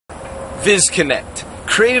VizConnect.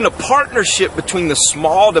 Creating a partnership between the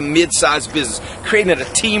small to mid-sized business, creating a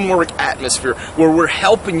teamwork atmosphere where we're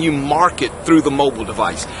helping you market through the mobile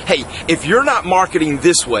device. Hey, if you're not marketing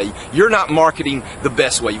this way, you're not marketing the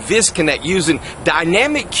best way. VizConnect, using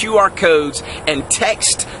dynamic QR codes and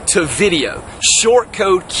text to video, short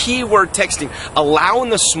code keyword texting, allowing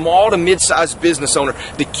the small to mid-sized business owner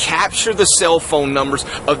to capture the cell phone numbers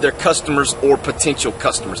of their customers or potential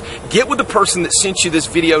customers. Get with the person that sent you this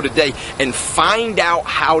video today and find out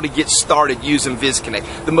how to get started using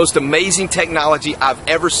VizConnect, the most amazing technology I've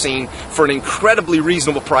ever seen for an incredibly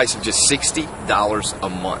reasonable price of just $60 a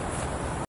month.